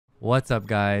What's up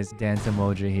guys,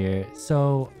 DansomeWoja here.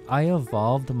 So I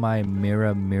evolved my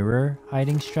mirror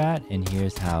hiding strat, and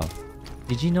here's how.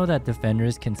 Did you know that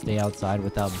defenders can stay outside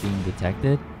without being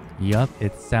detected? Yup,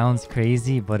 it sounds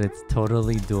crazy, but it's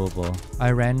totally doable. I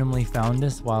randomly found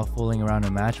this while fooling around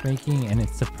in matchmaking, and it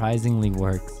surprisingly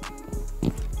works.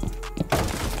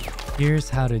 Here's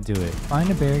how to do it. Find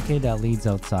a barricade that leads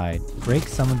outside. Break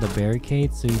some of the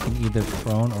barricades so you can either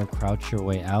prone or crouch your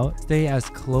way out. Stay as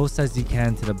close as you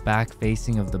can to the back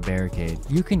facing of the barricade.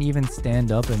 You can even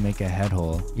stand up and make a head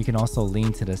hole. You can also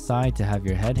lean to the side to have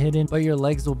your head hidden, but your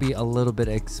legs will be a little bit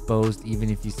exposed even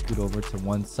if you scoot over to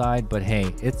one side. But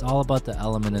hey, it's all about the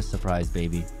element of surprise,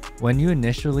 baby. When you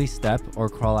initially step or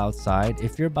crawl outside,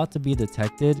 if you're about to be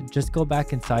detected, just go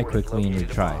back inside quickly and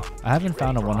retry. I haven't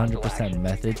found a 100%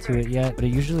 method to it yet, but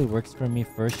it usually works for me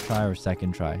first try or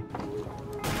second try.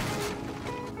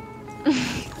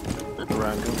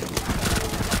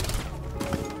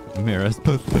 Mira's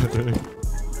pathetic.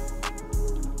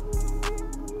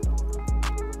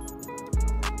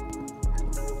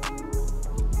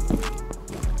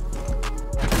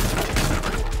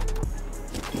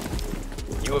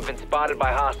 You have been spotted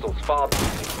by hostiles. Fall.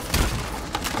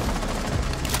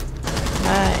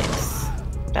 Nice.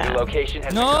 Your location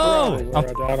has No! been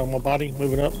We're out on my body,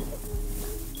 moving up.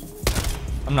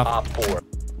 I'm not. Op 4.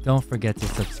 Don't forget to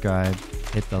subscribe,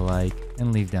 hit the like,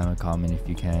 and leave down a comment if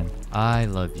you can. I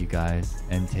love you guys,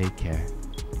 and take care.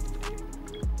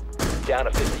 Down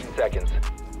to 15 seconds.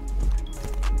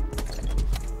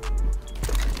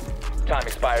 Time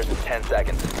expires in 10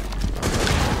 seconds.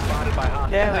 Spotted by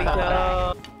hostiles. There we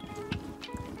go.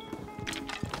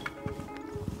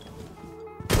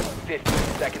 15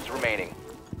 seconds remaining.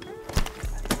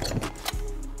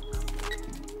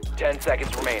 10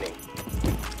 seconds remaining.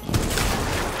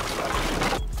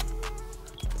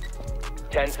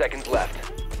 10 seconds left.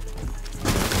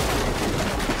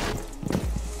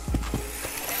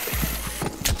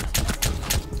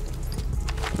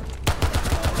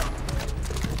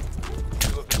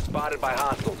 You have been spotted by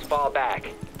hostiles. Fall back.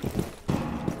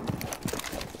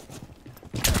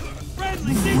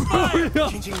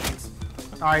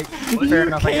 Alright, fair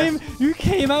enough, I guess. You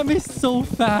came at me so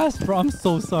fast, bro. I'm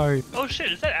so sorry. Oh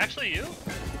shit, is that actually you?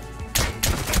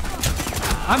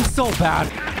 I'm so bad.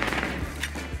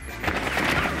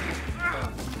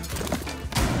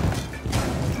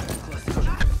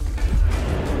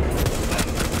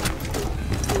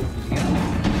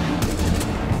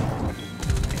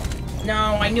 No,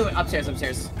 I knew it. Upstairs. On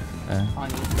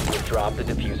you. Drop the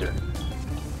diffuser.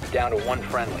 Down to one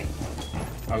friendly.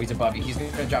 Oh, he's above you. He's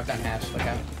gonna drop down hatch. Look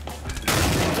out.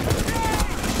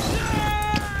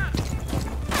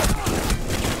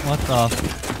 What the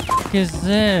fuck is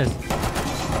this?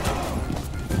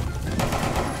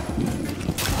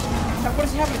 What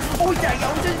is happening? Oh, yeah,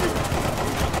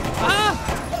 Ah!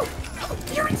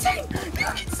 you're insane!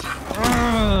 You're insane!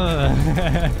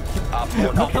 Op 4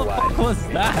 What the fuck neutralized. was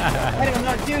that? I don't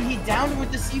know, dude. He downed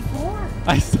with the C4.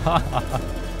 I saw.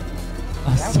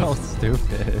 I'm That so was-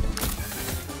 stupid.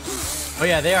 Oh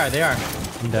yeah, they are.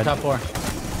 I'm dead. Top 4.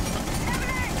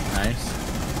 Nice.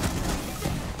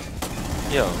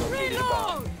 Yo, Located a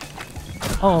bomb.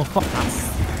 Oh fuck.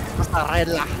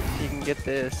 you can get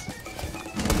this.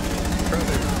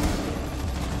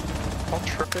 I'll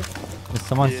trip it. There's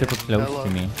someone Yeah, super close hello. to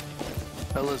me.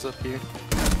 Ella's up here.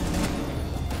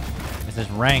 This is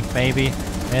rank, baby.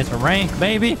 It's rank,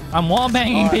 baby. I'm wall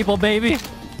banging people, baby.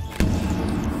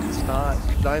 It's not.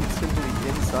 I'm simply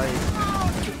inside.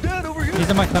 Dad, over here! He's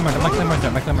in my climber. Don't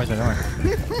worry.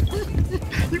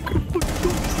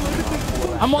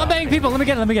 I'm wall banging people. Let me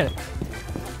get it.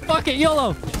 Fuck it, YOLO.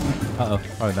 Uh-oh.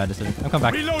 Probably bad decision. I'm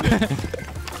coming back.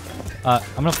 I'm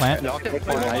gonna plant. Y'all can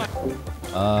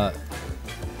play.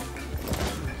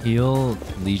 Heal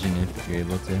Legion if you're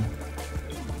able to.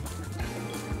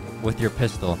 With your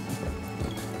pistol.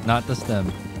 Not the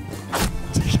stem.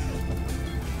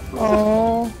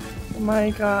 Oh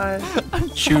my god.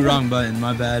 Shoot wrong button,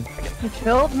 my bad. He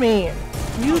killed me.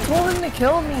 You told him to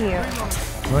kill me.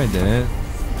 Oh, I did.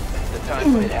 The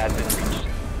time limit has been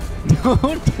reached.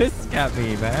 Don't piss at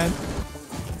me, man.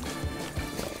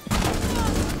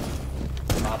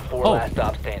 Op 4 Oh. last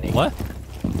stop standing. What?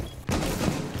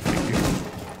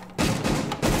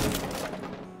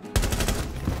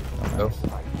 Oh.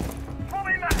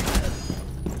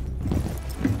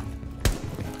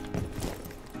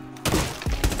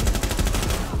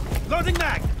 Loading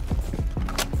back.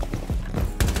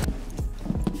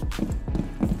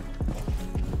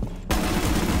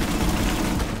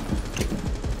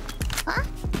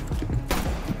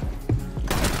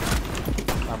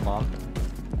 I'm off.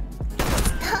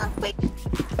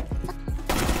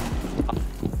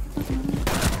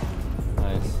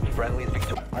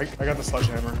 I got the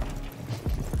sledgehammer.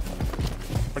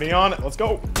 Putting on it. Let's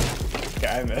go. Okay,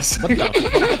 I missed. What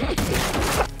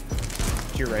the?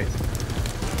 You're right.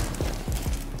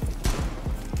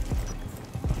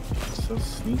 So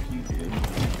sneaky, dude.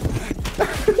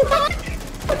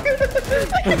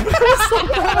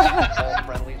 All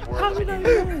friendlies were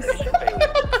eliminated. Mission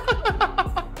failure.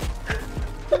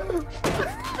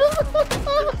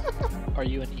 Are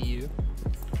you an EU?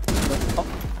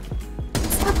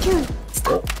 Stop you!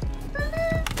 Stop!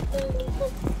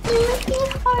 You're making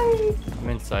it hard. I'm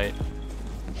in sight.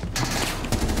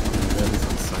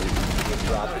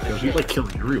 Yo, he's like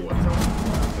killing everyone.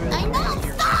 I know!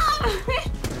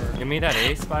 Stop! Give me that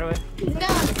ace, by the way.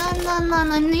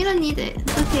 No, you don't need it.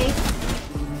 It's okay.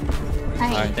 Hi.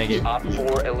 Alright, thank you. Op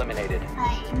 4 eliminated.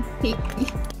 Hi.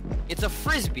 It's a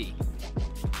frisbee.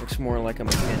 Looks more like a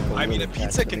mechanical. I mean, a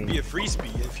pizza can be a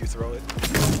frisbee if you throw it.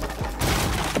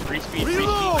 Frisbee.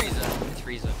 Reload! It's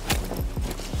Frieza.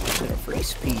 A free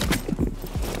speed.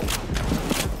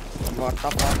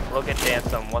 Look at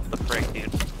Dansome. What the frick,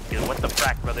 dude? Dude, what the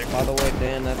frack, brother? By the way,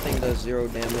 Dan, that thing does 0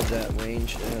 damage at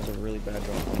range. It has a really bad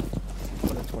drop.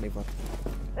 What a 25.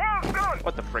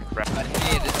 What the frick, crap?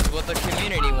 Hey, this is what the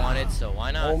community wanted, so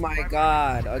why not? Oh my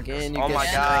god, again, you oh get my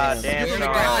god, spammed.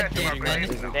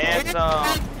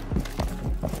 Dansome.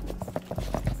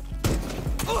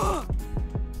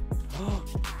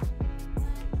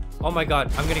 Oh my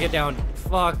god, I'm gonna get down.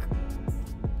 Fuck.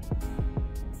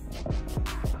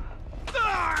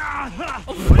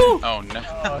 Oh no.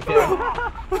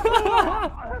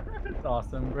 That's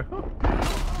awesome, bro.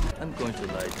 I'm going to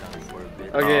lie down for a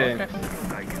bit. Okay.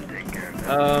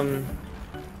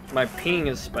 My ping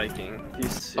is spiking. Do you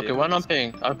see Okay, one on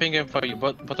ping. I'm pinging for you.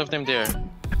 Both of them there.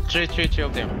 Three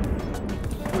of them.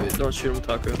 Wait, don't shoot him,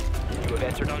 Taco. You have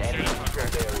entered an enemy secure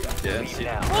area. Yeah, Leave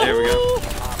now. there we go.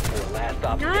 Op 4 last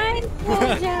stop Nice!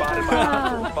 standing. Spotted by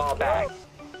hostiles. Fall back.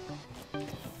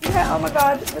 Yeah, oh my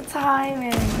god, the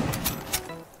timing.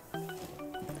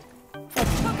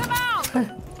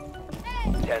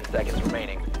 10 seconds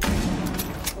remaining.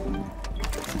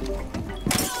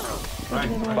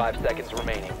 5 seconds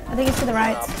remaining. I think it's to the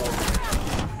right. Op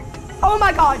 4, Oh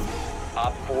my god!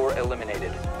 Op 4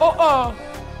 eliminated. Oh!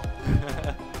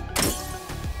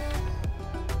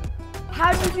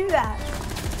 How do you do that?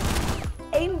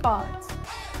 Aimbot.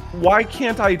 Why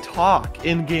can't I talk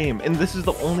in game? And this is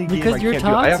the only game Because I you're can't do.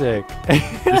 I toxic.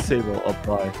 have disable,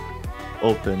 apply,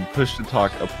 open, push to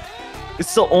talk.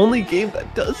 It's the only game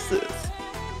that does this.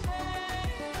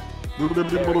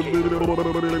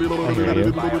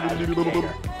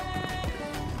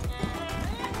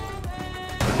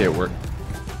 Okay, it worked.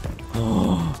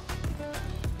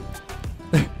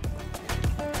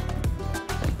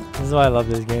 This is why I love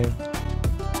this game.